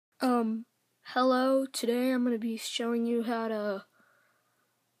Hello, today I'm going to be showing you how to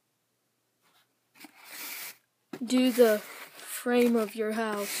do the frame of your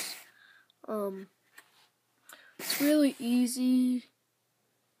house. It's really easy.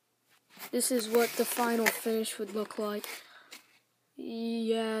 This is what the final finish would look like.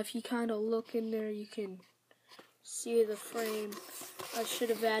 Yeah, if you kind of look in there, you can see the frame. I should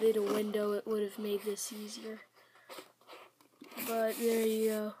have added a window, it would have made this easier. But there you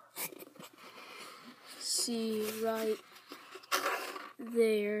go. See right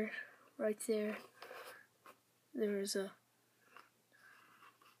there, there's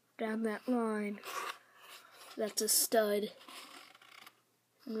down that line, that's a stud,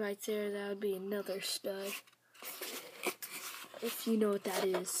 and right there that would be another stud, if you know what that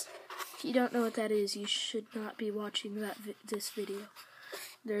is. If you don't know what that is, you should not be watching this video.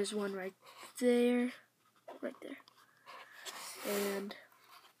 There's one right there, and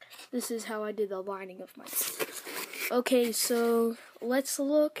this is how I did the lining of my house. Okay, so let's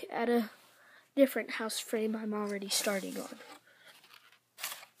look at a different house frame I'm already starting on.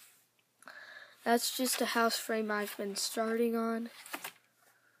 That's just a house frame I've been starting on.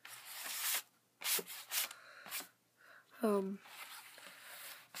 Not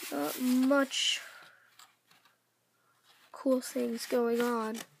much cool things going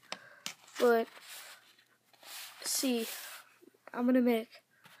on, but see, I'm gonna make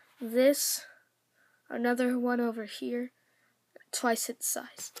this, another one over here, twice its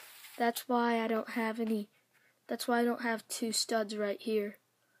size. That's why I don't have two studs right here.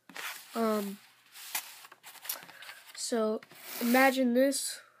 So imagine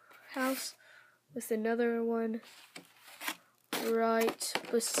this house with another one right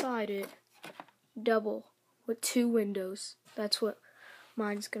beside it, double, with 2 windows. That's what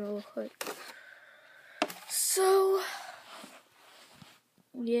mine's gonna look like. So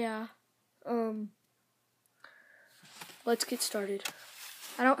yeah, let's get started.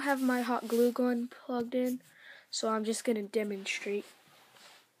 I don't have my hot glue gun plugged in, so I'm just gonna demonstrate.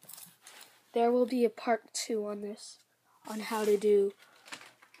 There will be a part 2 on this, on how to do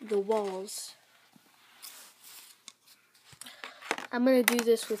the walls. I'm gonna do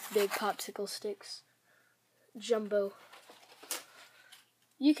this with big popsicle sticks, jumbo.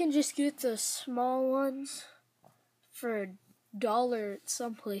 You can just get the small ones for $1 at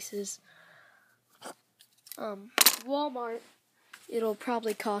some places. Walmart, it'll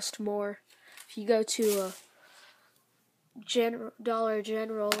probably cost more. If you go to a Dollar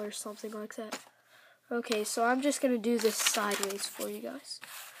General or something like that. Okay, so I'm just gonna do this sideways for you guys.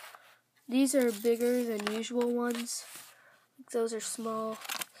 These are bigger than usual ones. Those are small.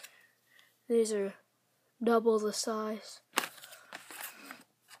 These are double the size.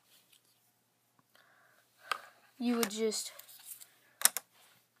 You would just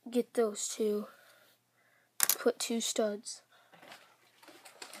get those two, put 2 studs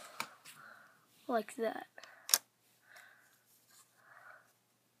like that.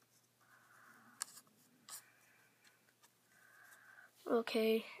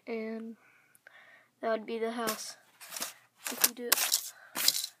 Okay, and that would be the house if you do it.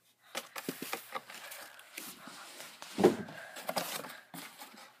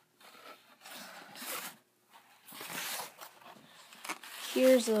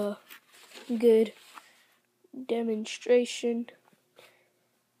 Here's a good demonstration.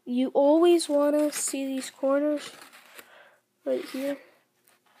 You always want to see these corners right here.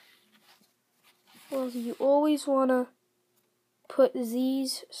 Well, you always want to put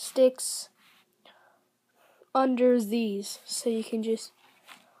these sticks under these, so you can just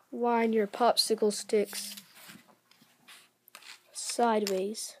line your popsicle sticks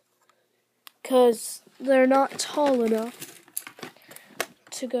sideways, because they're not tall enough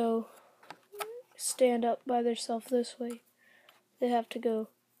to go stand up by themselves this way. They have to go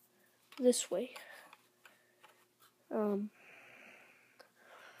this way.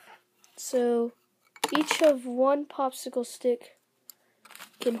 So each of one popsicle stick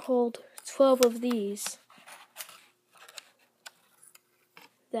can hold 12 of these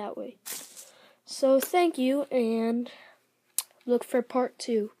that way. So thank you, and look for part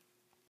 2.